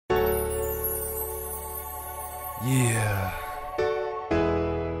Yeah.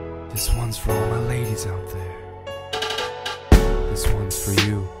 This one's for all my ladies out there. This one's for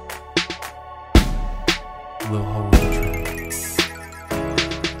you. Lil Ho in the trap.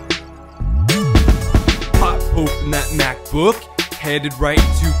 Pop open that MacBook, headed right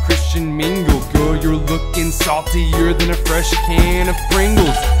to Christian Mingle. Girl, you're looking saltier than a fresh can of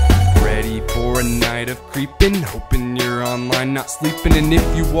Pringles. Ready for a night of creeping, hoping you're online, not sleeping. And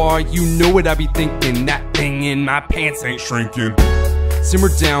if you are, you know what I be thinking. That thing in my pants ain't shrinking. Simmer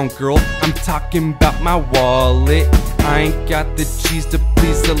down, girl, I'm talking about my wallet. I ain't got the cheese to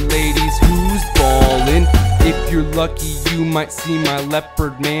please the ladies who's ballin'. If you're lucky, you might see my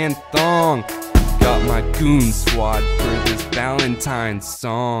leopard man thong. Got my goon squad for this Valentine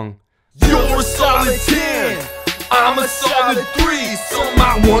song. You're a solid 10, I'm a solid 3. Some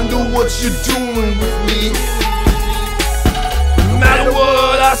might wonder what you're doing with me. No matter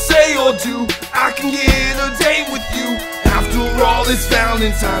what I say or do, I can get a date with you. After all, it's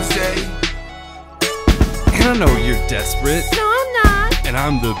Valentine's Day. And I know you're desperate. No, I'm not. And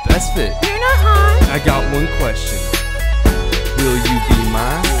I'm the best fit. You're not hot. I got one question. Will you be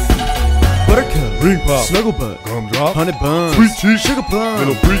mine? Buttercup, ring pop, snuggle butt, gumdrop, honey buns, sweet tea, sugar plum,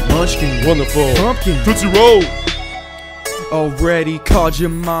 little freak, munchkin, wonderful, pumpkin, tootsie roll. Already called your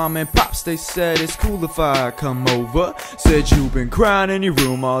mom and pops, they said it's cool if I come over. Said you've been crying in your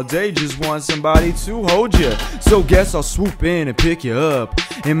room all day, just want somebody to hold you. So guess I'll swoop in and pick you up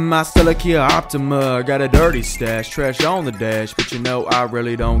in my Stella Kia Optima. Got a dirty stash, trash on the dash, but you know I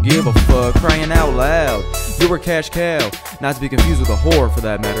really don't give a fuck. Crying out loud, you're a cash cow. Not to be confused with a whore for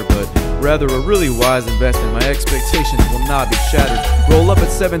that matter, but rather a really wise investment. My expectations will not be shattered. Roll up at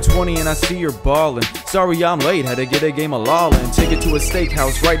 7:20 and I see you're ballin'. Sorry I'm late, had to get a game of law and take it to a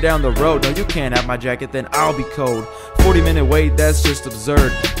steakhouse right down the road. No, you can't have my jacket, then I'll be cold. 40-minute wait, that's just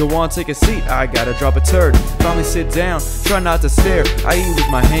absurd. Go on, take a seat, I gotta drop a turd. Finally sit down, try not to stare. I eat with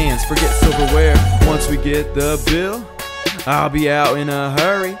my hands, forget silverware. Once we get the bill, I'll be out in a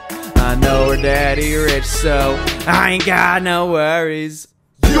hurry. I know her daddy rich, so I ain't got no worries.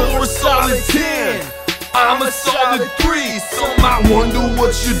 You're a solid 10, I'm a solid 3. Some might wonder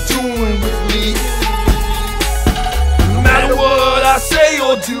what you're doing with me. No matter what I say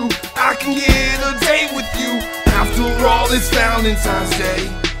or do, I can get a date with you. After all, it's Valentine's Day.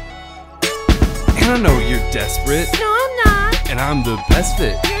 And I know you're desperate. No, I'm not. And I'm the best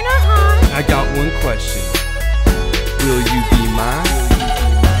fit. You're not hot. I got one question. Will you be mine?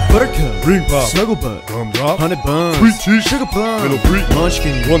 Buttercup, Ring pop, snuggle butt, gumdrop, honey buns, sweet tea, sugar plum, little freak,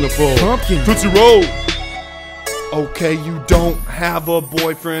 munchkin, wonderful, pumpkin, tootsie roll. Okay, you don't have a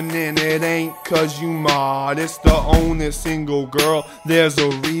boyfriend and it ain't cause you modest. The only single girl, there's a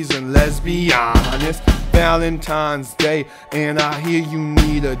reason, let's be honest. Valentine's Day and I hear you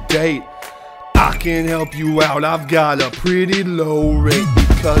need a date. I can help you out, I've got a pretty low rate.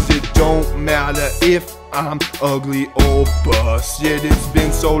 Because it don't matter if I'm ugly or busted. It's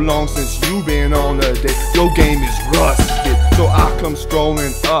been so long since you've been on a date, your game is rusted. So I come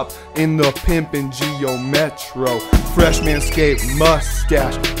strolling up in the pimpin' Geo Metro. Freshman skate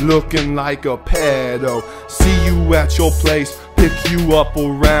mustache, looking like a pedo. See you at your place, pick you up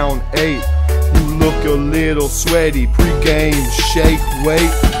around 8. You look a little sweaty, pre-game shake,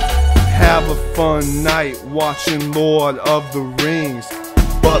 wait. Have a fun night watching Lord of the Rings.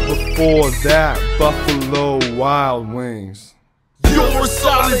 But before that, Buffalo Wild Wings. You're a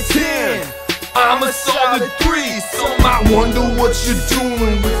solid 10, I'm a solid 3. Some might wonder what you're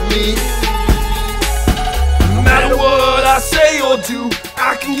doing with me. No matter what I say or do,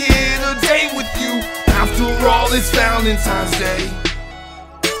 I can get a date with you. After all, it's Valentine's Day.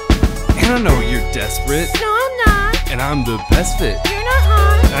 And I know you're desperate. No, I'm not. And I'm the best fit. You're not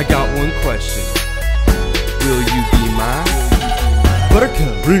hot. I got one question. Will you be mine?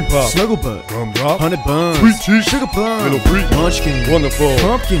 Buttercup, Ring pop, snuggle butt, gumdrop, honey buns, sweet tea, sugar plum, little freak, munchkin, wonderful,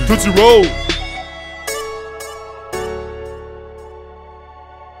 pumpkin, tootsie roll.